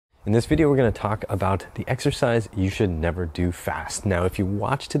In this video, we're going to talk about the exercise you should never do fast. Now, if you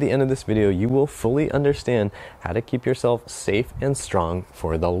watch to the end of this video, you will fully understand how to keep yourself safe and strong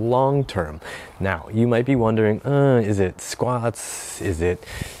for the long term. Now, you might be wondering, is it squats? Is it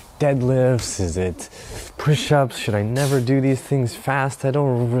deadlifts? Is it push-ups? Should I never do these things fast? I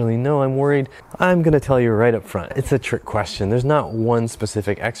don't really know. I'm worried. I'm going to tell you right up front. It's a trick question. There's not one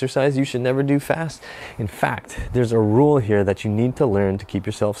specific exercise you should never do fast. In fact, there's a rule here that you need to learn to keep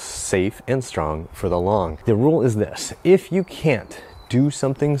yourself safe and strong for the long. The rule is this: if you can't do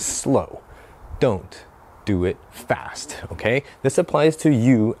something slow, don't do it fast, okay? This applies to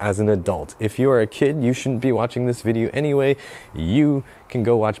you as an adult. If you are a kid, you shouldn't be watching this video anyway. You can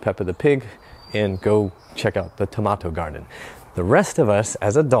go watch Peppa the Pig and go check out the tomato garden. The rest of us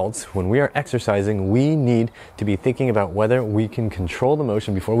as adults, when we are exercising, we need to be thinking about whether we can control the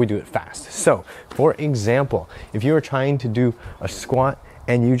motion before we do it fast. So, for example, if you are trying to do a squat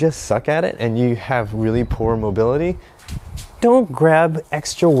and you just suck at it and you have really poor mobility, don't grab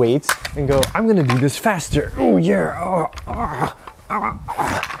extra weights and go, I'm gonna do this faster. Oh yeah,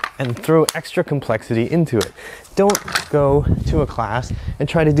 and throw extra complexity into it. Don't go to a class and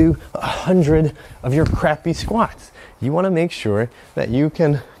try to do 100 of your crappy squats. You wanna make sure that you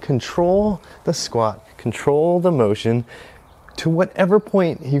can control the squat, control the motion to whatever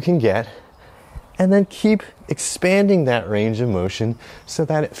point you can get, and then keep expanding that range of motion so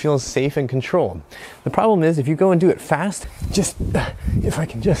that it feels safe and controlled. The problem is if you go and do it fast, if I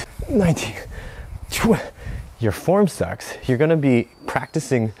can just, 19, your form sucks. You're gonna be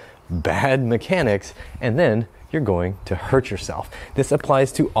practicing bad mechanics and then you're going to hurt yourself. This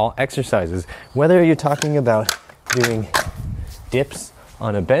applies to all exercises. Whether you're talking about doing dips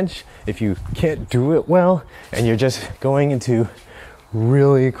on a bench, if you can't do it well and you're just going into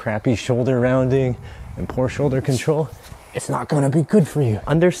really crappy shoulder rounding and poor shoulder control, it's not going to be good for you.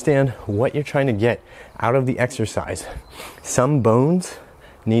 Understand what you're trying to get out of the exercise. Some bones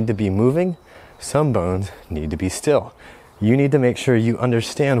need to be moving, some bones need to be still. You need to make sure you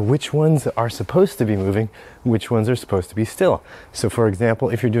understand which ones are supposed to be moving, which ones are supposed to be still. So for example,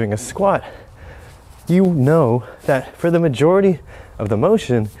 if you're doing a squat, you know that for the majority of the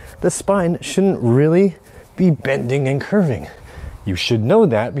motion, the spine shouldn't really be bending and curving. You should know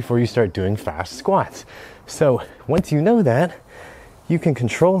that before you start doing fast squats. So once you know that, you can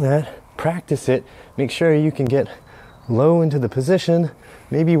control that, practice it, make sure you can get low into the position,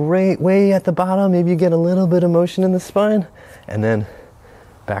 maybe way at the bottom, maybe you get a little bit of motion in the spine, and then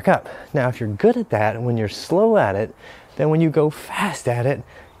back up. Now, if you're good at that, and when you're slow at it, then when you go fast at it,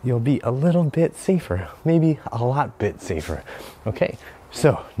 you'll be a little bit safer, maybe a lot bit safer. Okay,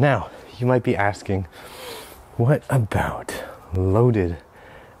 so now you might be asking, what about loaded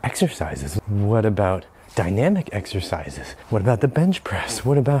exercises? What about dynamic exercises? What about the bench press?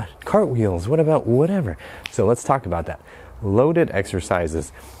 What about cartwheels? What about whatever? So let's talk about that. Loaded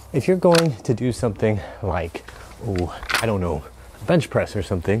exercises. If you're going to do something like, I don't know, bench press or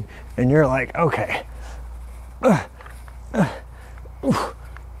something, and you're like, okay,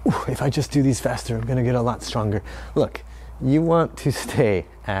 if I just do these faster, I'm gonna get a lot stronger. Look, you want to stay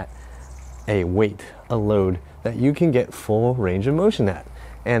at a weight, a load that you can get full range of motion at.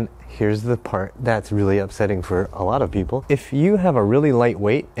 And here's the part that's really upsetting for a lot of people. If you have a really light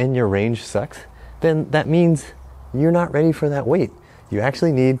weight and your range sucks, then that means you're not ready for that weight. You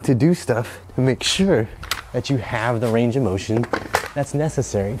actually need to do stuff to make sure that you have the range of motion that's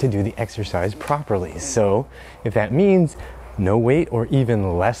necessary to do the exercise properly. So if that means no weight or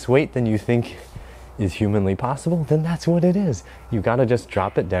even less weight than you think is humanly possible, then that's what it is. You gotta just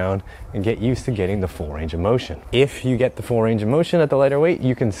drop it down and get used to getting the full range of motion. If you get the full range of motion at the lighter weight,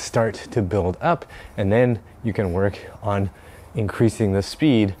 you can start to build up, and then you can work on increasing the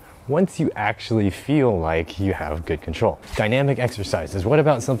speed once you actually feel like you have good control. Dynamic exercises. What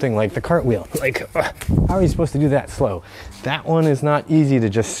about something like the cartwheel? Like, how are you supposed to do that slow? That one is not easy to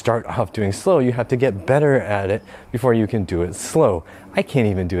just start off doing slow. You have to get better at it before you can do it slow. I can't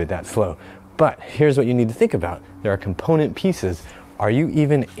even do it that slow. But here's what you need to think about. There are component pieces. Are you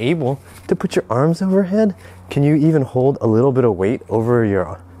even able to put your arms overhead? Can you even hold a little bit of weight over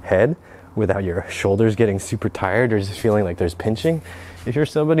your head without your shoulders getting super tired or just feeling like there's pinching? If you're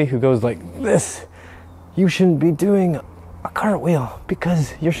somebody who goes like this, you shouldn't be doing a cartwheel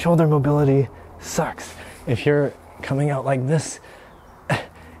because your shoulder mobility sucks. If you're coming out like this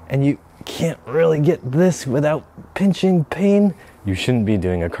and you can't really get this without pinching pain, you shouldn't be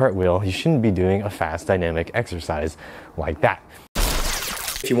doing a cartwheel. You shouldn't be doing a fast dynamic exercise like that.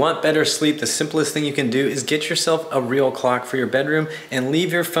 If you want better sleep, the simplest thing you can do is get yourself a real clock for your bedroom and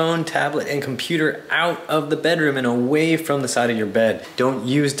leave your phone, tablet, and computer out of the bedroom and away from the side of your bed. Don't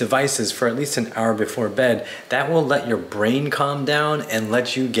use devices for at least an hour before bed. That will let your brain calm down and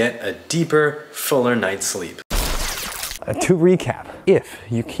let you get a deeper, fuller night's sleep. To recap, if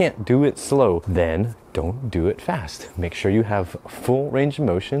you can't do it slow, then don't do it fast. Make sure you have full range of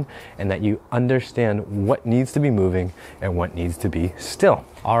motion and that you understand what needs to be moving and what needs to be still.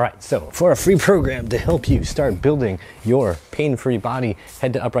 All right, so for a free program to help you start building your pain-free body,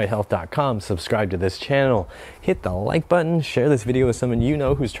 head to uprighthealth.com, subscribe to this channel, hit the like button, share this video with someone you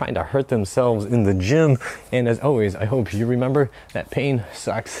know who's trying to hurt themselves in the gym. And as always, I hope you remember that pain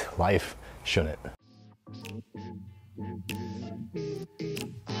sucks, life shouldn't.